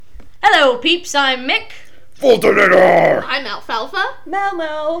Hello, peeps. I'm Mick. Fultonator! I'm Alfalfa.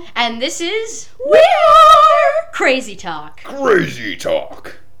 Melmo. And this is... We Are Crazy Talk. Crazy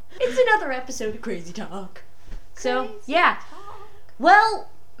talk. It's another episode of Crazy Talk. So, yeah. Well,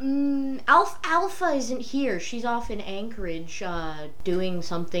 Alpha isn't here. She's off in Anchorage doing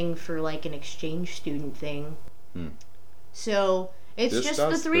something for, like, an exchange student thing. So, it's just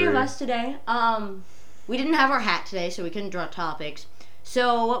the three of us today. We didn't have our hat today, so we couldn't draw topics.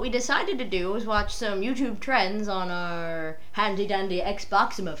 So what we decided to do was watch some YouTube trends on our handy-dandy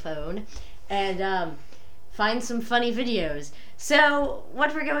Xboxima phone and find some funny videos. So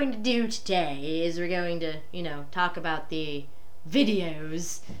what we're going to do today is we're going to, talk about the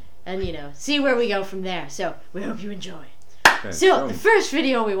videos and, see where we go from there. So we hope you enjoy. Okay, So the first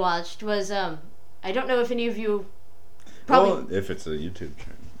video we watched was, I don't know if any of you probably... Well, if it's a YouTube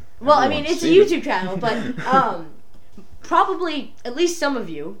channel. Well, I mean, it's a YouTube channel, but probably at least some of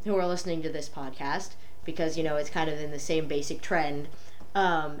you who are listening to this podcast, because, it's kind of in the same basic trend,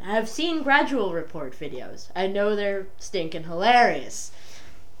 have seen Gradual Report videos. I know they're stinking hilarious.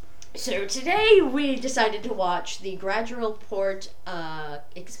 So today we decided to watch the Gradual Report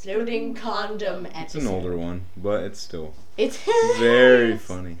Exploding Condom episode. It's an older one, but it's still It's hilarious. very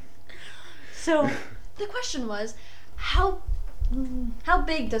funny. So, the question was, how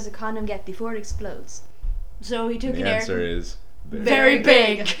big does a condom get before it explodes? So he took The an air... answer is big. Very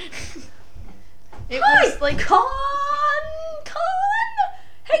big. It Hi, was like Con!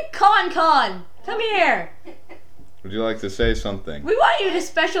 Hey, Con! Come here! Would you like to say something? We want you to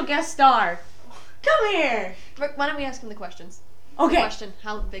special guest star. Come here! Why don't we ask him the questions? Okay, Question: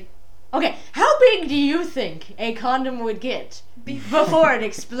 how big? okay. How big do you think a condom would get before it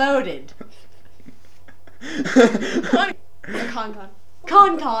exploded? A con.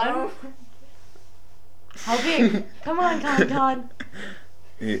 Con. How big? Come on, Con.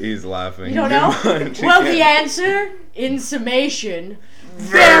 He's laughing. You don't know? Much. Well, He the can't- answer, in summation,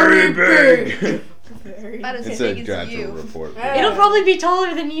 Very big. About as It's a big as gradual you. report. it'll probably be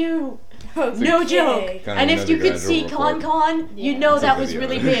taller than you. No joke. Kind of And if you another could see gradual report. Con, you'd know It's a that was video.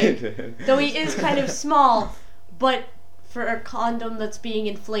 really big. Though he is kind of small, but for a condom that's being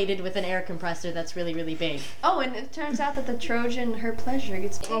inflated with an air compressor, that's really, really big. Oh, and it turns out that the Trojan, her pleasure,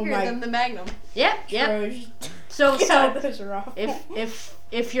 gets bigger my- than the Magnum. Yep. So those are awful.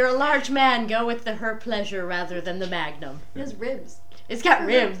 if you're a large man, go with the her pleasure rather than the Magnum. It has ribs. It's got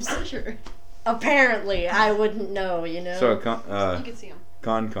ribs. Pleasure. Apparently, I wouldn't know. So, You can see them.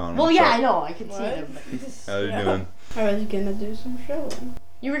 Con. Well, what's yeah, up? I know. I could see What? them. How you doing? I was gonna do some showing.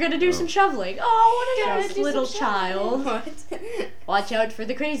 You were gonna do some shoveling. Oh, what a Yeah, nice do little some child. What? Watch out for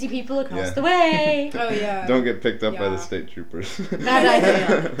the crazy people across Yeah. the way. Oh yeah. Don't get picked up by the Yeah. state troopers. Bad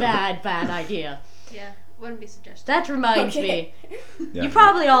idea. Bad idea. Yeah, wouldn't be suggested. That reminds me. Yeah. You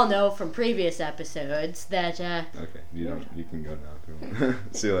probably all know from previous episodes that Okay, you can go now if you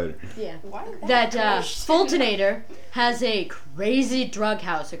want. See you later. Why? that Fultonator has a crazy drug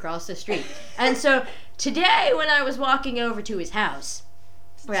house across the street. And so today when I was walking over to his house,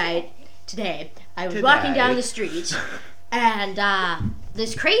 right, today, I was walking down the street and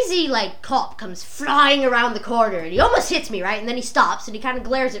this crazy cop comes flying around the corner and he almost hits me, right? And then he stops and he kind of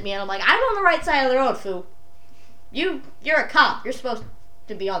glares at me and I'm like, I'm on the right side of the road, fool. You're a cop. You're supposed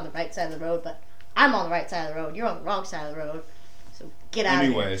to be on the right side of the road, but I'm on the right side of the road. You're on the wrong side of the road. So get out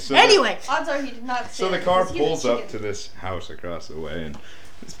of here. Anyway, Odds are he did not say So the that car because he was pulls a up to chicken. this house across the way and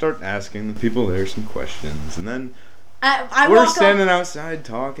start asking the people there some questions, and then I we're walk up. standing outside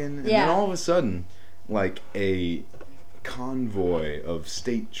talking, and Yeah. then all of a sudden, a convoy of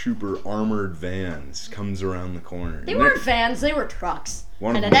state trooper armored vans comes around the corner. They And weren't vans, they were trucks.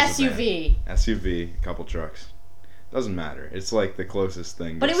 One And of an them was a SUV. SUV, a couple trucks. Doesn't matter. It's like the closest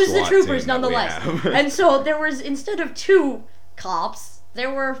thing. But to it was the SWAT troopers team that we nonetheless. have. And so there was, instead of 2 cops,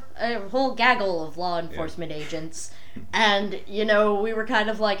 there were a whole gaggle of law enforcement agents. And, we were kind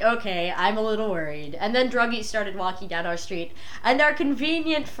of like, okay, I'm a little worried. And then druggies started walking down our street. And our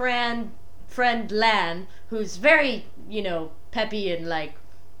convenient friend Lan, who's very, peppy and,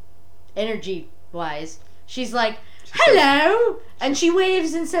 energy-wise, she's like, hello! And she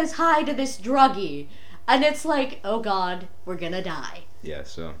waves and says hi to this druggie. And it's like, oh God, we're gonna die. Yeah,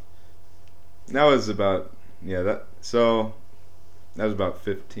 so that was about that was about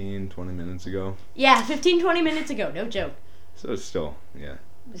 15, 20 minutes ago. Yeah, 15-20 minutes ago, no joke. So it's still,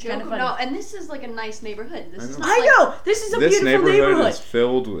 It's kind of funny. No, and this is like a nice neighborhood. This is know. not I like, know! This is a This beautiful neighborhood neighborhood. is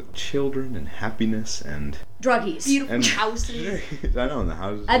filled with children and happiness and Druggies. beautiful houses. I know, in the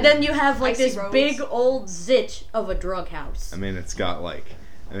houses. And then you have Icy this roads. big old zit of a drug house. I mean, it's got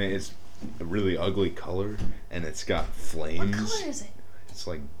it's a really ugly color, and it's got What flames. color is it? It's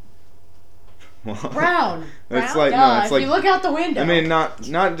like Well, Brown. It's Brown? like Yeah, no, it's if like you look out the window. I mean, not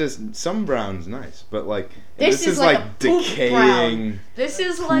just some brown's nice, but like This is like a poop decaying this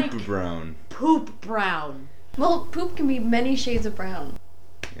is poop like brown. poop brown. Well, poop can be many shades of brown.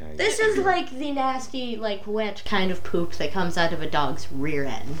 Yeah, I This guess. is like the nasty, like wet kind of poop that comes out of a dog's rear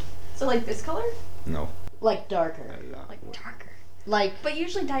end. So like this color? No. Like darker. Like darker. Like But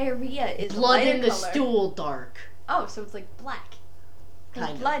usually diarrhea is blood lighter in the color. stool dark. Oh, so it's like black. 'Cause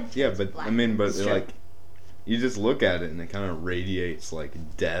Kind of. blood. Yeah, is but black. I mean, but It's true. like, you just look at it and it kind of radiates like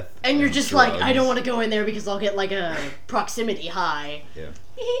death. And you're just like, I don't want to. to go in there because I'll get like a proximity high.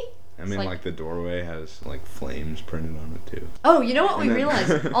 I mean, like- like the doorway has like flames printed on it too. Oh, you know what we And then-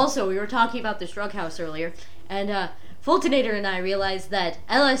 realized? Also, we were talking about this drug house earlier, and Fultonator and I realized that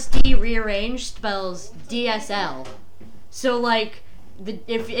LSD rearranged spells DSL. So, like,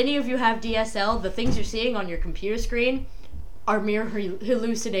 if any of you have DSL, the things you're seeing on your computer screen are mere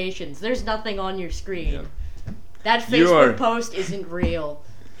hallucinations. There's nothing on your screen. Yeah. That You Facebook are- post isn't real.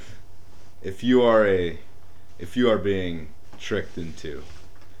 If you are being tricked into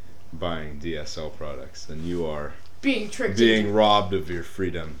buying DSL products, then you are Being tricked being into, robbed of your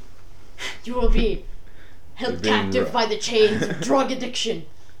freedom. you will be held You're being captive by the chains of drug addiction.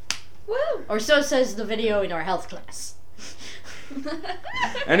 Woo! Or so says the video in our health class.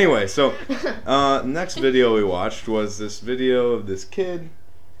 Anyway, so next video we watched was this video of this kid,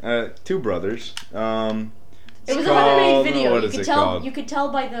 two brothers. It was a called- homemade video. What You is could it tell. called? You could tell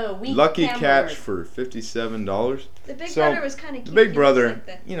by the weak Lucky camera Catch work. for $57. The big So, brother was kind of The cute. big He was brother, like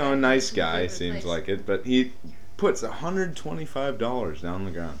the- you know, a nice He guy, was seems nice. like it, but he puts $125 down on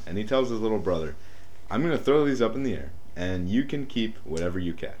the ground, and he tells his little brother, "I'm gonna throw these up in the air, and you can keep whatever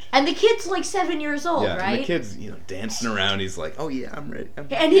you catch." And the kid's like 7 years old, yeah, right? and the kid's dancing around. He's like, "Oh yeah, I'm ready."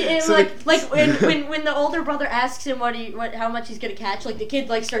 And he and So like when the older brother asks him how much he's gonna catch, like the kid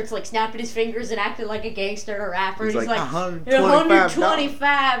like starts like snapping his fingers and acting like a gangster and a rapper. He's He's like, like $125.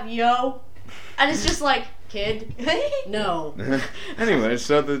 125, yo, and it's just like, kid, no. Anyway,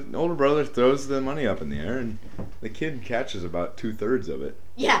 so the older brother throws the money up in the air, and the kid catches about 2/3 of it.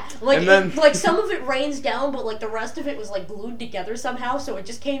 Yeah, like And then- like some of it rains down, but like the rest of it was like glued together somehow, so it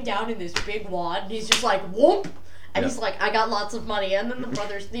just came down in this big wad. And he's just like whoop, and Yeah. he's like, I got lots of money. And then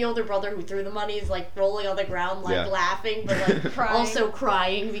the older brother who threw the money is like rolling on the ground, like Yeah. laughing, but like Crying. also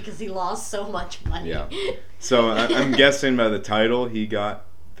crying because he lost so much money. Yeah. So I'm guessing by the title he got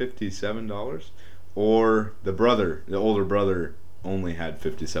 $57, or the older brother, only had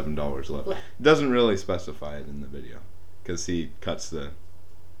 $57 left. Left. Doesn't really specify it in the video because he cuts the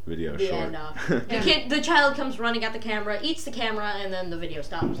video Yeah, short. no. The child comes running at the camera, eats the camera, and then the video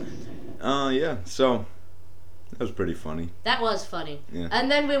stops. Yeah. So that was pretty funny. That was funny. Yeah. And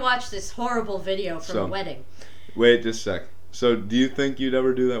then we watched this horrible video from So- a wedding. Wait, just a sec. So do you think you'd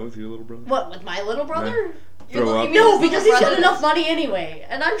ever do that with your little brother? What, with my little brother? Throw up? No, because he's got brother. enough money anyway,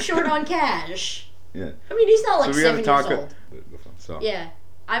 and I'm short on cash. Yeah. I mean, he's not like So we 7 gotta years talk. old. So Yeah.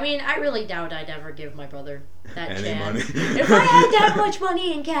 I mean, I really doubt I'd ever give my brother that Any chance. money. If I had that much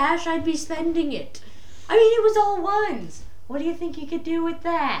money in cash, I'd be spending it. I mean, it was all ones. What do you think you could do with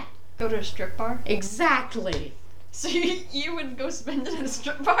that? Go to a strip bar. Exactly. So you would go spend it at a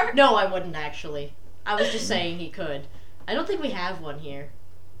strip bar? No, I wouldn't actually. I was just saying he could. I don't think we have one here.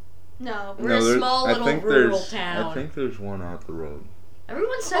 No. We're a there's- small I little think rural there's- town. I think there's one out the road.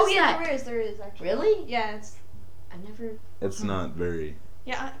 Everyone says Oh yeah, that. there is actually. Really? Yeah, it's I never. It's not very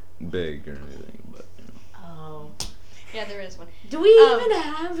yeah, big or anything, but Oh. yeah, there is one. Do we even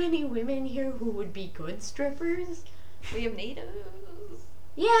have any women here who would be good strippers? We have natives.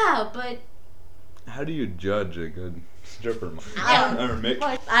 Yeah, but how do you judge a good stripper? Yeah. Or mix?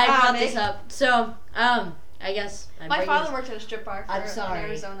 I brought Nick. this up. So, I guess I'm My bringing father worked at a strip bar I'm in sorry.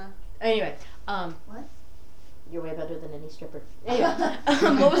 Arizona. Anyway, What? You're way better than any stripper. Anyway,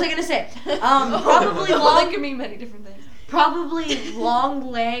 what was I gonna say? Probably Well, long, that could mean many different things. probably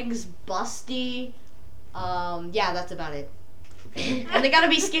long legs, busty. Yeah, that's about it. And they gotta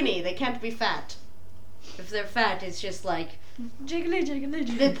be skinny. They can't be fat. If they're fat, it's just like Jiggly, jiggly,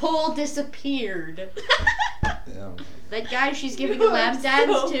 jiggly. the pole disappeared. Yeah. That guy she's giving You a lap are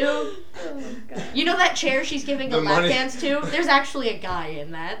dance so- to. Oh, God. You know that chair she's giving a The lap money- dance to? There's actually a guy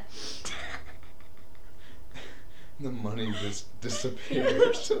in that. The money just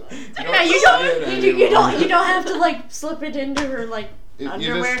disappears. Yeah, you don't have to like slip it into her like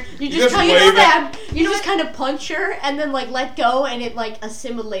underwear. You just kind wave of it. you just kind of punch her and then like let go and it like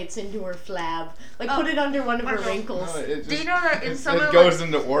assimilates into her flab. Like put it under one of her wrinkles. No, it Do you just- know that in summer? it goes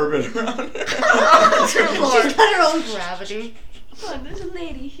into orbit around her. She's got her own gravity. Hold on, there's a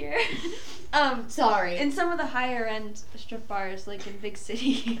lady here. Sorry. In some of the higher end strip bars, like in big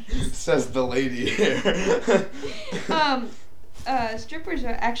cities, Says the lady here. strippers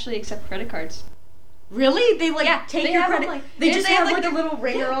are actually accept credit cards. Really? They like Yeah, take they your have, credit. like- they they just have, have like, like a little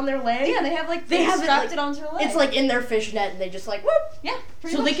ringer on their leg. Yeah, they have like They have it, strapped like- it onto their leg. It's like in their fishnet, and they just like whoop. yeah,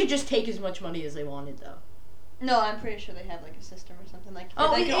 pretty So much. they could just take as much money as they wanted, though. No, I'm pretty sure they have like a system or something like.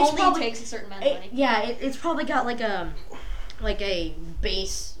 Oh, like it's it only probably- takes a certain amount of money. It's probably got like a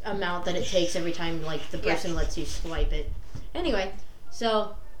base amount that it takes every time like the person lets you swipe it. Anyway,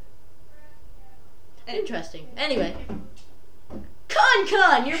 so interesting. Anyway,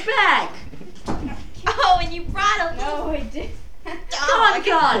 Con, you're back. Oh, and you brought a No, I did.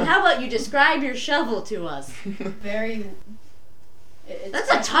 Con, how about you describe your shovel to us? Very. That's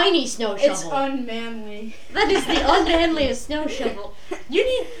a tiny snow shovel. It's unmanly. That is the unmanliest snow shovel. You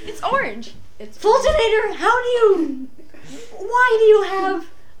need It's orange. It's Fultonator. Why do you have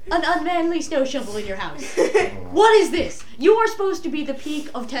an unmanly snow shovel in your house? What is this? You are supposed to be the peak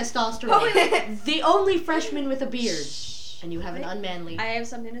of testosterone. The only freshman with a beard. And you have an unmanly. I have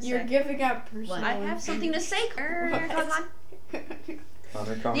something to say. You're giving out personal. What? I have something to say. Connor,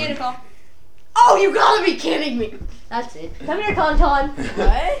 Neanderthal. Oh, you gotta be kidding me! That's it. Come here, Conton.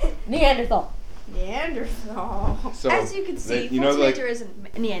 What? Neanderthal. Neanderthal. So, As you can see, you know, like Fultonator is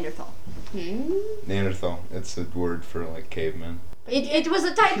a Neanderthal. Neanderthal. It's a word for like caveman. It was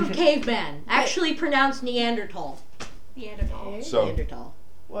a type of caveman, actually pronounced Neanderthal. Neanderthal. So, Neanderthal.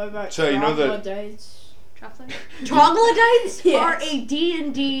 What about So, you know that- troglodytes? Chocolate. Troglodytes Yes. are a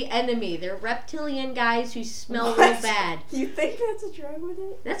D&D enemy. They're reptilian guys who smell real What? bad. You think that's a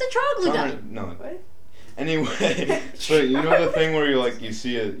troglodyte? That's a troglodyte. Connor, no. What? Anyway, so you know the thing where you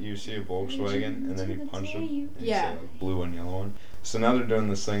see a Volkswagen and then you punch them? And you Yeah. see, like, blue and yellow one. So now they're doing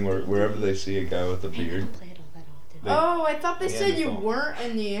this thing where wherever they see a guy with a beard, Don't play it all that often. They- Oh, I thought they said you Neanderthal. weren't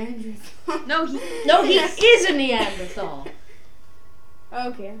a Neanderthal. No, he. No, he is a Neanderthal.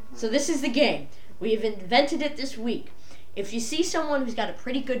 Okay. So this is the game. We've invented it this week. If you see someone who's got a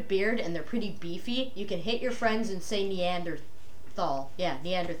pretty good beard and they're pretty beefy, you can hit your friends and say Neanderthal. Yeah,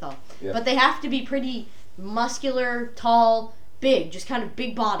 Neanderthal. Yeah. But they have to be pretty muscular, tall, big, just kind of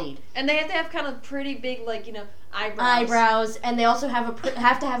big-bodied. And they have to have kind of pretty big, like, eyebrows. Eyebrows, and they also have to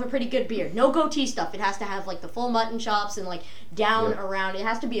have a pretty good beard. No goatee stuff. It has to have like the full mutton chops and like down Yeah. around. It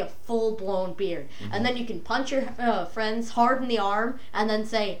has to be a full-blown beard. And then you can punch your friends hard in the arm and then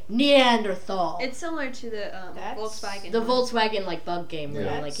say Neanderthal. It's similar to the That's- Volkswagen. The Volkswagen like bug game where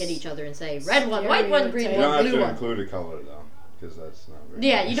Yeah. you like hit each other and say red one, white one, green you one, don't have blue to one. include a color though, because that's not very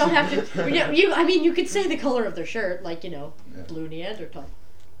Yeah, you don't have to. nice. I mean, you could say the color of their shirt, like Yeah. blue Neanderthal.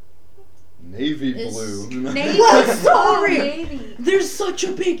 Navy It's- blue. Navy. What? Sorry. Navy. There's such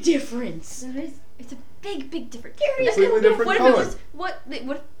a big difference. There is. It's a big difference. Completely different What if color. it was what?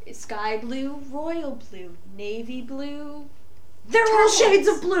 Sky blue, royal blue, navy blue. They're all Turquoise. shades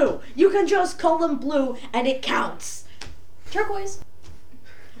of blue. You can just call them blue, and it counts. Turquoise.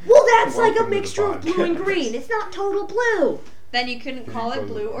 Well, that's like a Welcome to the mixture of blue and podcast. green. It's not total blue. Then you couldn't call it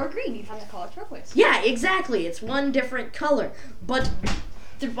Totally. blue or green. You'd have to call it turquoise. Yeah, exactly. It's one different color, but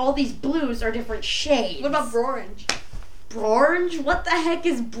all these blues are different shades. What about orange? orange? What the heck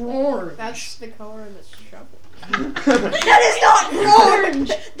is orange? That's the color of the shovel. That is not orange.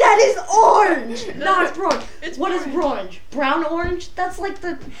 That is orange, not orange. It's What is orange? Brown orange? That's like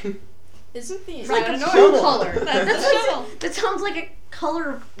the Isn't the it's like a Brown poo orange. color. That's a shovel. That sounds like a color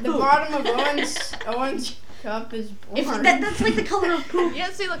of the poop. bottom of Owen's cup is If orange? that's like the color of poop. Yeah,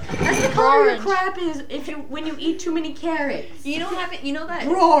 see, look. That's the color Orange. of crap is if you when you eat too many carrots. You don't have it. You know that.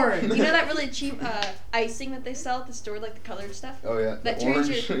 Orange. You know that really cheap icing that they sell at the store, like the colored stuff. Oh yeah, That the turns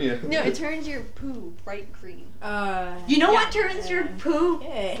orange. your yeah. no, it turns your poo bright green. You know Yeah. what turns your poo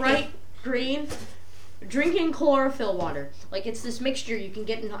Yeah. bright green? Drinking chlorophyll water. Like it's this mixture you can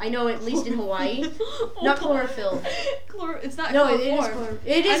get in. I know at least in Hawaii. Not chlorophyll. It's not. No, it is chloroform. chlorophyll.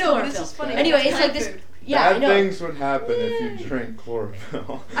 It is I know, but chlorophyll. this is funny. Anyway, That's it's like plant this. food. Yeah, I Bad know. things would happen if you drink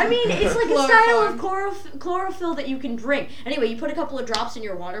chlorophyll. I mean, it's like a style of Chloroform. chlorophyll that you can drink. Anyway, you put a couple of drops in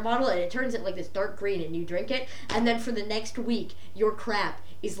your water bottle and it turns it like this dark green and you drink it. And then for the next week, your crap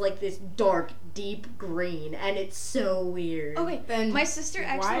is like this dark, deep green. And it's so weird. Okay, Then my sister why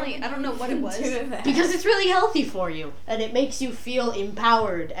actually, would I don't know you what it was. do that? Because it's really healthy for you. And it makes you feel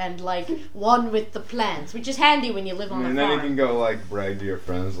empowered and like one with the plants. Which is handy when you live on a And then you farm. can go like brag to your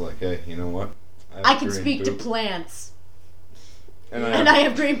friends like, hey, you know what? have I can green speak to poop, plants. and And I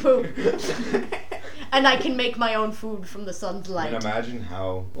have green poop. And I can make my own food from the sun's I light. mean, imagine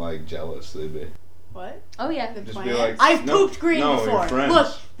how like jealous they'd be. What? Oh yeah. The Just plant? be like, I've no, pooped green no, before. Your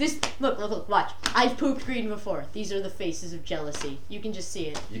friends. Look, watch. I've pooped green before. These are the faces of jealousy. You can just see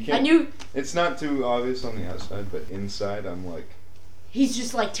it. You I can't. knew It's not too obvious on the outside, but inside, I'm like, he's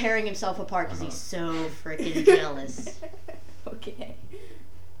just like tearing himself apart because he's so freaking jealous. Okay.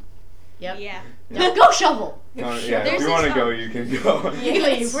 Yep. Yeah. Now go shovel. Connor, Sure. yeah, if There's you this, want to go, you can go. You can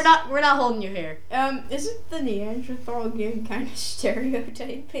leave. We're not holding you here. Isn't the Neanderthal game kind of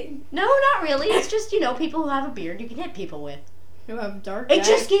stereotyping? No, not really. It's just people who have a beard you can hit people with. Who have dark It eyes?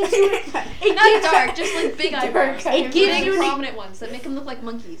 just gives you. It Not gives dark, just like big Dark eyebrows. eyes. It gives Big you an prominent ones that make them look like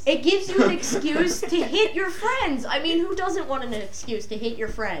monkeys. It gives you an excuse to hit your friends. I mean, who doesn't want an excuse to hit your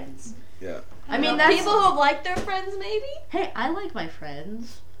friends? Yeah. I mean, that's people who like their friends, maybe. Hey, I like my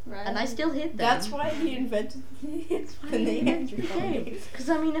friends, Right. and I still hit them. That's why he invented the Neanderthal game. Because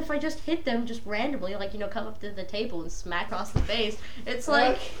I mean, if I just hit them just randomly, like come up to the table and smack across the face, it's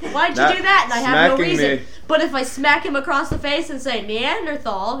like, why'd you That- do that? And I have no smacking reason. me- But if I smack him across the face and say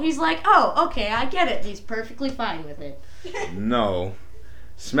Neanderthal, he's like, oh, okay, I get it. He's perfectly fine with it. No.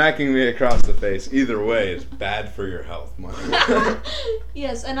 Smacking me across the face, either way, is bad for your health, my friend.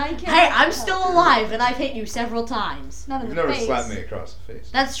 Yes, and I can't. Hey, I'm still alive, and I've hit you several times. Not in You've the never face. slapped me across the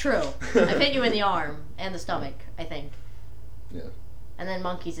face. That's true. I've hit you in the arm and the stomach, I think. Yeah. And then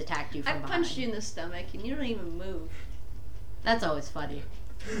monkeys attacked you I from punched behind. you in the stomach, and you don't even move. That's always funny.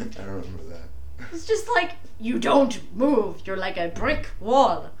 I don't remember that. It's just like, you don't move. You're like a brick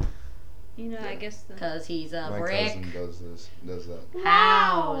wall. You know, I guess the. Because he's a My brick cousin does that.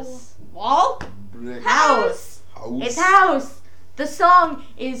 house. Wall? Brick House. house. It's house. The song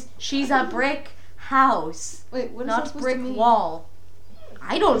is She's a Brick House, Wait, what is that not supposed brick to mean? wall.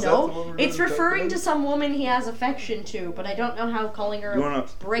 I don't Is that the one know. we're It's gonna talk referring about? to some woman he has affection to, but I don't know how calling her You a wanna-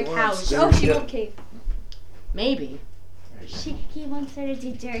 brick you wanna house. stay- Oh, she Yeah. won't cave. Maybe. He wants her to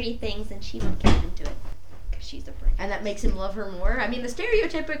do dirty things, and she won't get into it. Because she's a brick. And that makes him love her more. I mean, the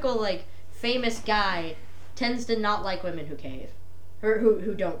stereotypical, like, famous guy tends to not like women who cave. Or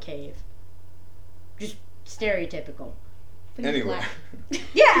who don't cave. Just stereotypical. But he's Anyway. black.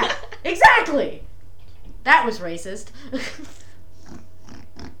 Yeah, exactly. That was racist.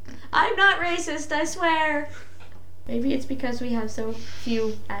 I'm not racist, I swear. Maybe it's because we have so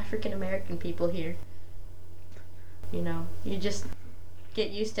few African American people here. You just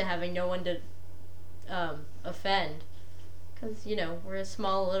get used to having no one to offend. Because, we're a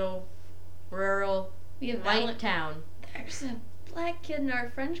small little rural We have white town. There's a black kid in our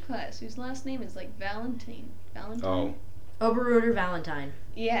French class whose last name is like Valentine. Valentine? Oh. Oberruder Valentine.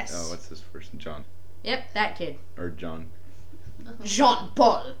 Yes. Oh, what's his first? John. Yep, that kid. Or John.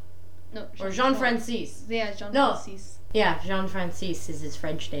 Jean-Paul. No, Or Jean-Paul. Jean-Francis. Yeah, Jean No. Francis. Yeah, Jean-Francis is his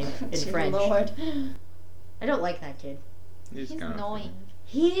French name in Dear French. Lord. I don't like that kid. He's He's kind annoying.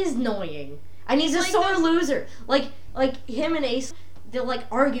 He is annoying. And he's a Like sore those- loser. Like him and Ace, they'll like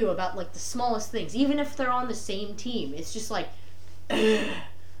argue about like the smallest things, even if they're on the same team. It's just like, "Ugh,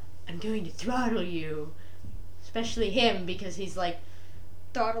 I'm going to throttle you. Especially him, because he's like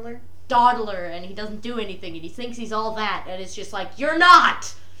Dawdler. dawdler and he doesn't do anything and he thinks he's all that, and it's just like, you're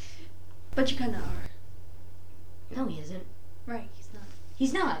not! But you kinda are. No, he isn't. Right, he's not.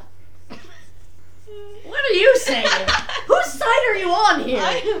 He's not. What are you saying? Whose side are you on here?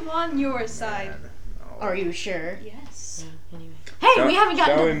 I am on your side. Oh. Are you sure? Yes. Anyway. Hey, we haven't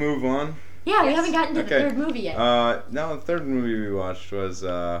gotten Shall to we move on? Yeah, we Yes. haven't gotten to the Okay. third movie yet. No, the third movie we watched was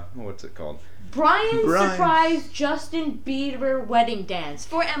what's it called? Brian's Brian. surprise Justin Bieber wedding dance.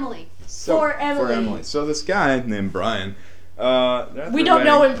 For Emily. For Emily. So this guy named Brian. We don't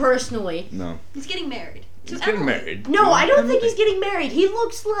know him personally. No, He's getting married. To he's getting Emily. married. No, to I don't think Emily. he's getting married. He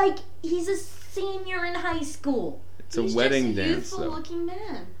looks like he's a senior in high school. It's a He's wedding just a dance, youthful though. looking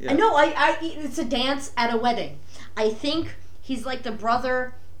man. Yeah. I know. It's a dance at a wedding. I think he's like the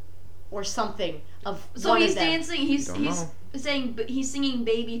brother, or something of So one he's of them. dancing. He's Don't he's know. saying, but he's singing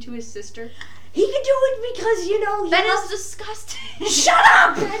 "Baby" to his sister. He could do it because he That loves- is disgusting. Shut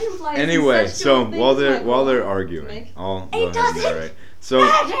up! That implies Anyway, incestual so things, while Michael. they're arguing, Mike. I'll It go ahead and doesn't narrate.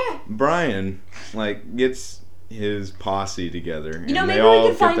 So Brian gets his posse together. You know, and maybe they all we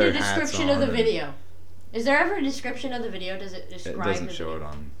can get find their a hats description of on the and video. Is there ever a description of the video? Does it describe It doesn't the show it video?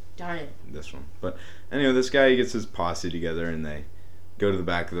 on Darn it. this one. But anyway, this guy gets his posse together and they go to the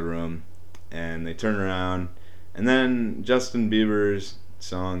back of the room and they turn around and then Justin Bieber's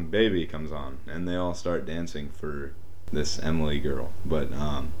song "Baby" comes on and they all start dancing for this Emily girl. But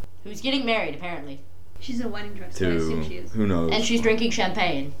Who's getting married, apparently. She's in a wedding dress. So I to assume she is. who knows? And she's drinking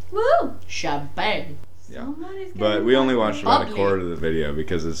champagne. Woo! Champagne. Yeah. Somebody's But getting we only married. watched about a Ugly. quarter of the video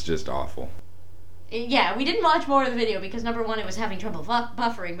because it's just awful. Yeah, we didn't watch more of the video because number one, it was having trouble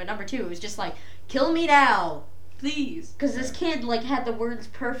buffering, but number two, it was just like, kill me now, Please. because this kid like had the words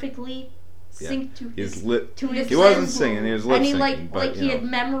perfectly Sync to His his... lip. to his He wasn't lips. singing. He was lip And he syncing. But he you had know.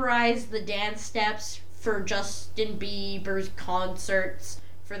 memorized the dance steps for Justin Bieber's concerts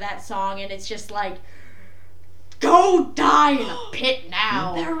for that song, and it's just like, go die in a pit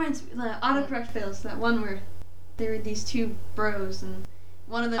now. That reminds me, the autocorrect fails, that one where there were these two bros, and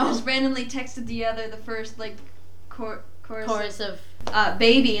one of them just randomly texted the other the first, like, chorus of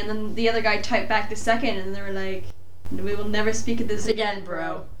baby, and then the other guy typed back the second, and they were like, we will never speak of this again,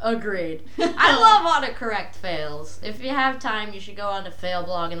 bro. Agreed. I love autocorrect fails. If you have time, you should go on to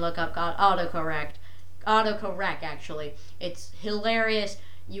Failblog and look up autocorrect. Autocorrect, actually. It's hilarious.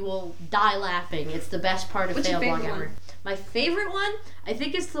 You will die laughing. It's the best part of What's your Failblog favorite ever. one? My favorite one, I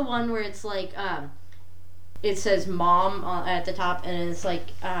think it's the one where it's like, it says mom at the top, and it's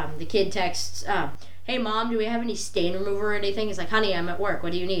like, the kid texts, hey mom, do we have any stain remover or anything? He's like, honey, I'm at work.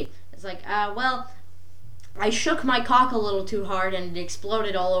 What do you need? It's like, well, I shook my cock a little too hard and it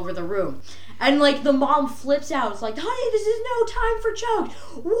exploded all over the room. And like the mom flips out. It's like, honey, this is no time for jokes.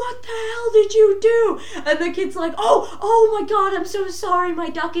 What the hell did you do? And the kid's like, oh my god, I'm so sorry. My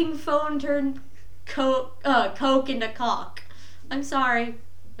ducking phone turned coke into cock. I'm sorry.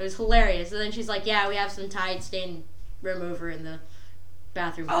 It was hilarious. And then she's like, yeah, we have some Tide stain remover in the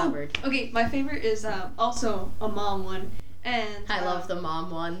bathroom cupboard. Okay, my favorite is also a mom one. And I love the mom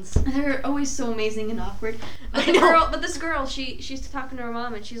ones. they're always so amazing and awkward. But I know. this girl, she's talking to her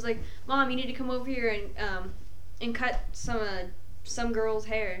mom, and she's like, "Mom, you need to come over here and cut some girl's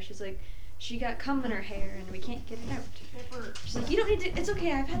hair." She's like, "She got cum in her hair, and we can't get it out." She's like, "You don't need to. It's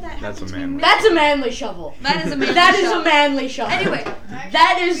okay. I've had that happen That's a to me." manly- That's a manly shovel. That is a manly That is shovel. a manly shovel. Anyway,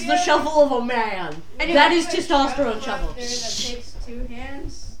 that is the shovel of a man. Anyway, that is Put testosterone shovel shovel. up there that takes two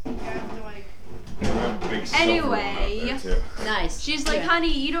hands. You have to like. Big Anyway. silver one up there, too. Nice. she's like, Yeah.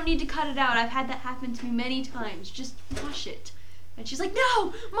 "Honey, you don't need to cut it out. I've had that happen to me many times. Just wash it." And she's like,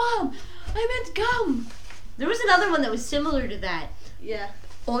 "No, Mom, I meant gum." There was another one that was similar to that. Yeah.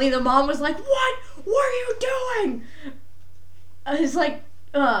 Only the mom was like, "What? What are you doing?" It's like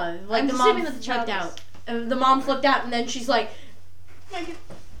I'm the mom assuming that the flipped child out. The mom flipped out, and then she's like,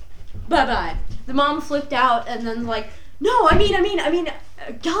 "Bye bye." The mom flipped out, and then like, "No, I mean,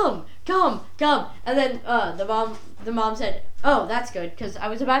 gum." And then the mom said, "Oh, that's good, because I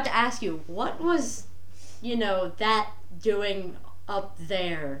was about to ask you, what was, that doing up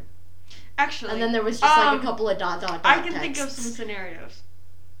there?" Actually. And then there was just like a couple of dot I can think of texts. some scenarios.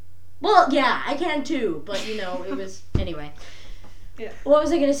 Well, yeah, I can too, but it was anyway. Yeah. What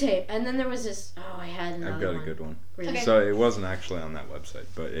was I gonna say? And then there was this. Oh, I had another I've got one. a good one. Really? Okay. So it wasn't actually on that website,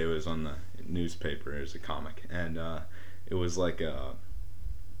 but it was on the newspaper. It was a comic, and it was like a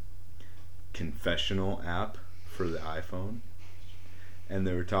confessional app for the iPhone. And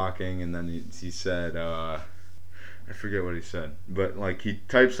they were talking, and then he said, I forget what he said, but like he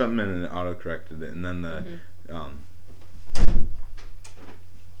typed something in and it auto-corrected it, and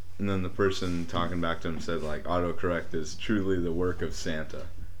then the person talking back to him said like autocorrect is truly the work of Santa.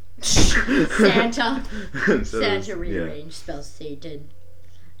 Santa. So Santa rearranged spells Satan.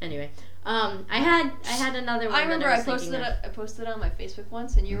 Anyway, I had another one. I remember that I posted thinking of. I posted it on my Facebook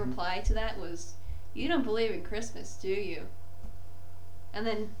once, and your reply to that was, "You don't believe in Christmas, do you?" And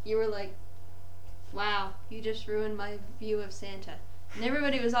then you were like, "Wow, you just ruined my view of Santa." And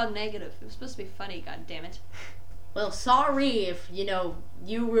everybody was all negative. It was supposed to be funny, god damn it. Well, sorry if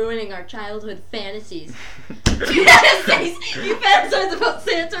you ruining our childhood fantasies. You fantasize about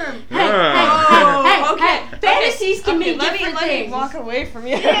Santa. Hey, fantasies can mean let different me things. walk away from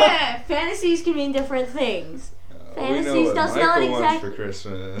you. Yeah, fantasies can mean different things. We know Fantasies what does Michael not wants exactly. for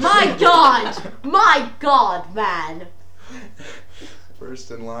Christmas. My God, man.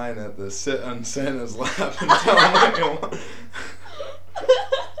 First in line at the sit on Santa's lap and tell him what you want.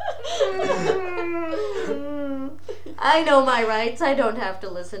 I know my rights. I don't have to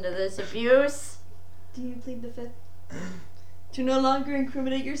listen to this abuse. Do you plead the fifth? To no longer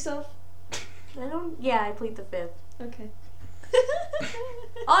incriminate yourself? Yeah, I plead the fifth. Okay.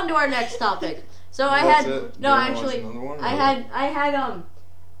 On to our next topic. So Well, I that's had it. no, You wanna watch actually, another one, or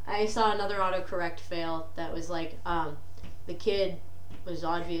I saw another autocorrect fail that was like the kid was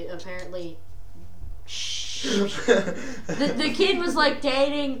apparently the kid was like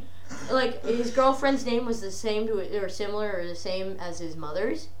dating, like his girlfriend's name was the same or similar or the same as his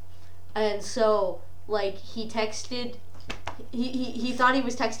mother's, and so like he texted. He thought he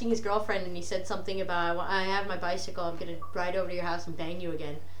was texting his girlfriend, and he said something about, "I have my bicycle. I'm gonna ride over to your house and bang you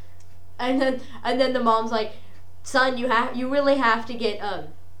again." And then the mom's like, "Son, you really have to get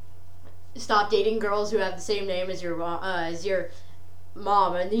stop dating girls who have the same name as your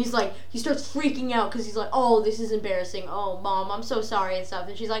mom. And he starts freaking out because he's like, oh, this is embarrassing. Oh, Mom, I'm so sorry and stuff.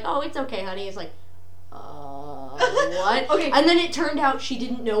 And she's like, oh, it's okay, honey. He's like, what? Okay. And then it turned out she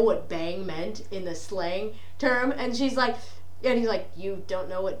didn't know what bang meant in the slang term, and she's like, and he's like, you don't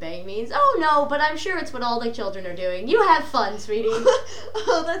know what bang means? Oh, no, but I'm sure it's what all the children are doing. You have fun, sweetie.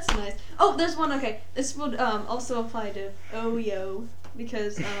 Oh, that's nice. Oh, there's one, okay. This would also apply to Oyo,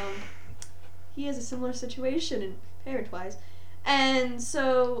 because he has a similar situation in parent-wise. And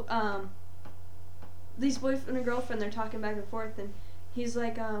so, these boyfriend and girlfriend, they're talking back and forth, and he's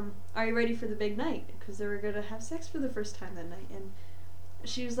like, are you ready for the big night? Because they were going to have sex for the first time that night. And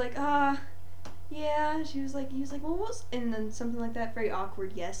she was like, yeah. He was like, well, what's... And then something like that, very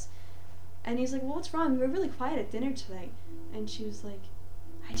awkward, yes. And he's like, well, what's wrong? We were really quiet at dinner tonight. And she was like,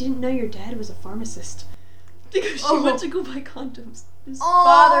 I didn't know your dad was a pharmacist. Because she went to go buy condoms. His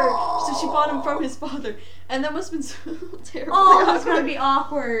father. So she bought him from his father. And that must have been so terrible. Oh, that's going to be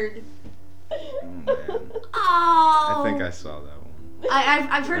awkward. Oh, man. Oh. I think I saw that one.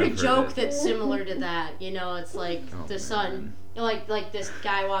 I've heard a I've heard joke it. that's similar to that. You know, it's like Oh, the man. son, like this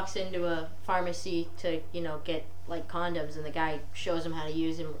guy walks into a pharmacy to, get like condoms, and the guy shows him how to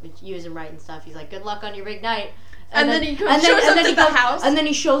use them right and stuff. He's like, "Good luck on your big night." And then he shows up to the house. And then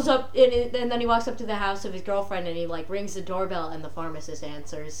he shows up, and then he walks up to the house of his girlfriend, and he like rings the doorbell, and the pharmacist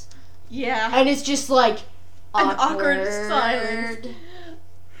answers, Yeah. and it's just like An awkward silence.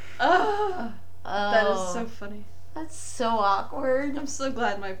 Oh, That is so funny. That's so awkward. I'm so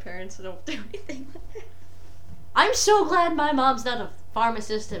glad my parents don't do anything like that. I'm so glad my mom's not a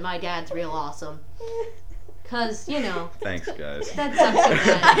pharmacist and my dad's real awesome. Cause Thanks, guys. that's something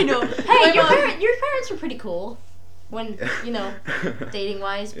bad. I know. Hey, your parents were pretty cool when dating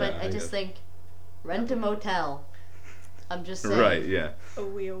wise, but Yeah, I just think rent a motel. I'm just saying. Right, yeah. Oh,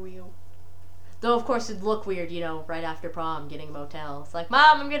 wee. Though of course it'd look weird, right after prom, getting a motel. It's like,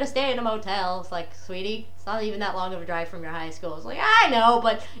 Mom, I'm gonna stay in a motel. It's like, sweetie, it's not even that long of a drive from your high school. It's like, I know,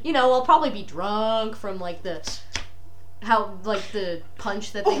 but I'll probably be drunk from the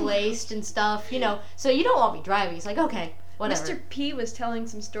punch that they laced and stuff, So you don't want me driving. It's like, okay, whatever. Mr. P was telling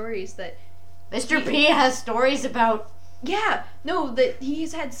some stories that... Mr. P has stories about... Yeah, no, that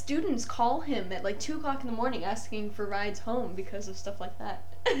he's had students call him at 2 o'clock in the morning asking for rides home because of stuff like that.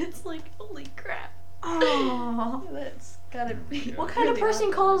 And it's like, holy crap. Oh. That's gotta be... What kind of really person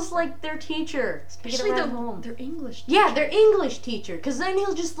awkward. calls their teacher? Especially Get a ride home. their English teacher. Yeah, their English teacher, because then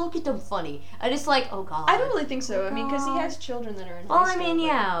he'll just look at them funny. And it's like, oh god. I don't really think so. I mean, because he has children that are in Well, high I school. mean,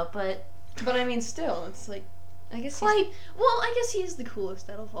 yeah, but... But I mean, still, it's like... I guess he's... Like... Well, I guess he's the coolest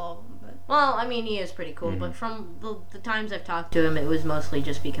out of all of them, but... Well, I mean, he is pretty cool, Mhm. but from the times I've talked to him, it was mostly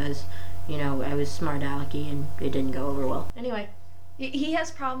just because, I was smart alecky and it didn't go over well. Anyway. He has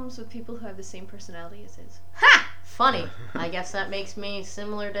problems with people who have the same personality as his. Ha! Funny. I guess that makes me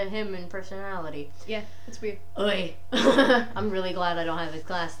similar to him in personality. Yeah, it's weird. Oy. I'm really glad I don't have his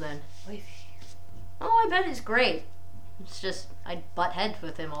class then. Oh, I bet it's great. It's just, I'd butt heads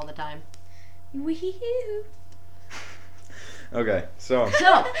with him all the time. Wee-hoo. Okay, so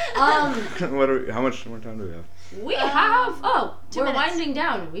So, how much more time do we have? we have, 2 we're minutes. winding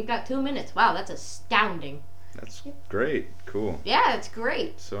down. We've got 2 minutes. Wow, that's astounding. That's great. Cool. Yeah, it's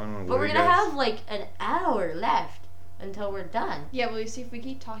great. So I don't know. But we're gonna have an hour left until we're done. Yeah, well, you see, if we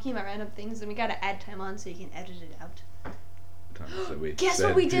keep talking about random things, then we gotta add time on so you can edit it out. Guess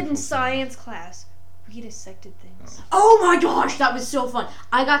what we did in science class? We dissected things. Oh my gosh, that was so fun.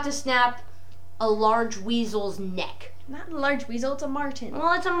 I got to snap a large weasel's neck. Not a large weasel, it's a marten.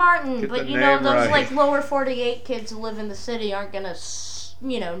 Well, it's a marten, Get but the those name right. lower 48 kids who live in the city aren't gonna,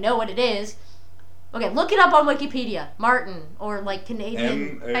 know what it is. Okay, look it up on Wikipedia. Martin, or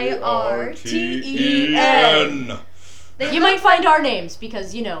Canadian. Marten. They You look, might find our names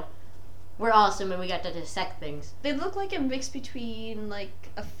because, we're awesome and we got to dissect things. they look like a mix between,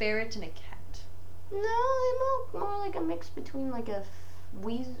 a ferret and a cat. No, they look more like a mix between a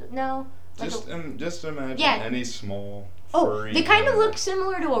weasel. No. Just imagine Yeah. any small Oh, furry. they kind of animal. look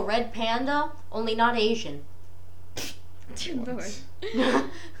similar to a red panda, only not Asian. Dear Lord. What?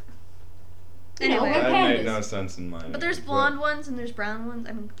 Anyway. red That made pandas. no sense in my. But there's blonde ones and there's brown ones.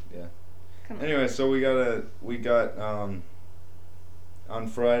 I mean, Yeah. Come on. Anyway, so we got on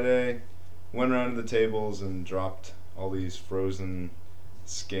Friday, went around to the tables and dropped all these frozen,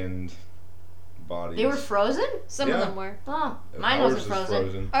 skinned bodies. They were frozen? Some Yeah. of them were. Oh, mine Ours wasn't was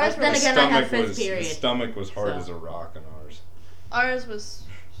frozen. Ours But then were- again, I have stomach fifth period. The stomach was hard so. as a rock on ours. Ours was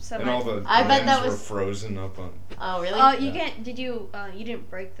semi. And all the I bet that limbs was- were frozen up on. Oh, really? You Yeah. can't. Did you? You didn't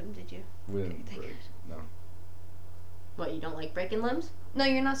break them, did you? We didn't Thank break. No. What, you don't like breaking limbs? No,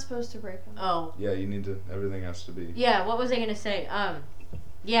 you're not supposed to break them. Oh. Yeah, you need to. Everything has to be. Yeah, what was I gonna say?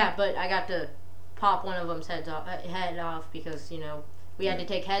 Yeah, but I got to pop one of them's head off because, we had to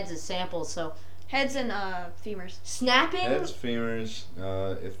take heads as samples, so. Heads and femurs. Snapping? Heads, femurs,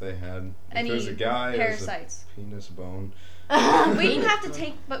 if they had. If Any there's a guy, there's a parasites. penis bone. We didn't have to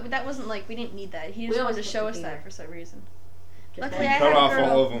take, but that wasn't we didn't need that. He just wanted to show us that for some reason. Luckily, We I cut had a off girl.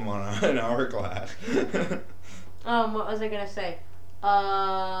 all of them in our class. What was I gonna say?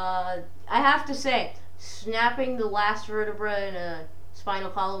 I have to say, snapping the last vertebra in a spinal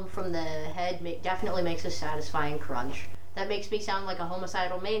column from the head definitely makes a satisfying crunch. That makes me sound like a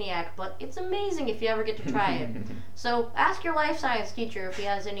homicidal maniac, but it's amazing if you ever get to try it. So ask your life science teacher if he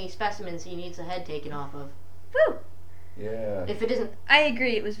has any specimens he needs a head taken off of. Woo! Yeah. If it isn't, I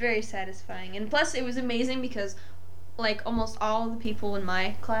agree. It was very satisfying, and plus it was amazing because, almost all the people in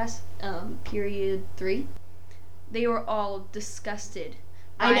my class, period 3, they were all disgusted.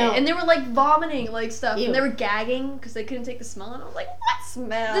 I know. And they were vomiting stuff, Ew. and they were gagging because they couldn't take the smell. And I was like, "What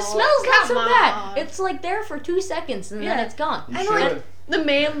smell? the smell's not so Come bad. on." It's there for 2 seconds and then Yeah. it's gone. You I should know, have.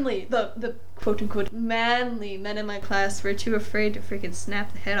 the quote unquote manly men in my class were too afraid to freaking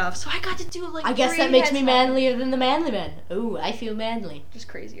snap the head off, so I got to do I guess 3 that makes heads me off. manlier than the manly men. Ooh, I feel manly. Just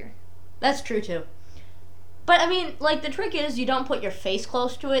crazier. That's true too. But I mean, the trick is you don't put your face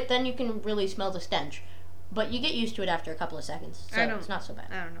close to it, then you can really smell the stench. But you get used to it after a couple of seconds, so it's not so bad.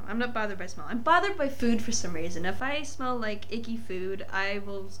 I don't know. I'm not bothered by smell. I'm bothered by food for some reason. If I smell like icky food, I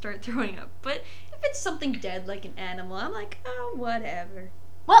will start throwing up. But if it's something dead like an animal, I'm like, oh, whatever.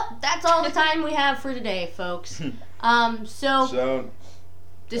 Well, that's all the time we have for today, folks. So,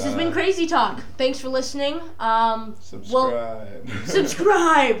 This has been Crazy Talk. Thanks for listening. subscribe.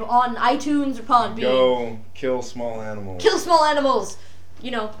 Subscribe on iTunes or Podbean. Go kill small animals. Kill small animals.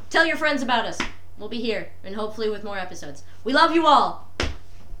 Tell your friends about us. We'll be here, and hopefully with more episodes. We love you all.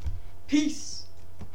 Peace.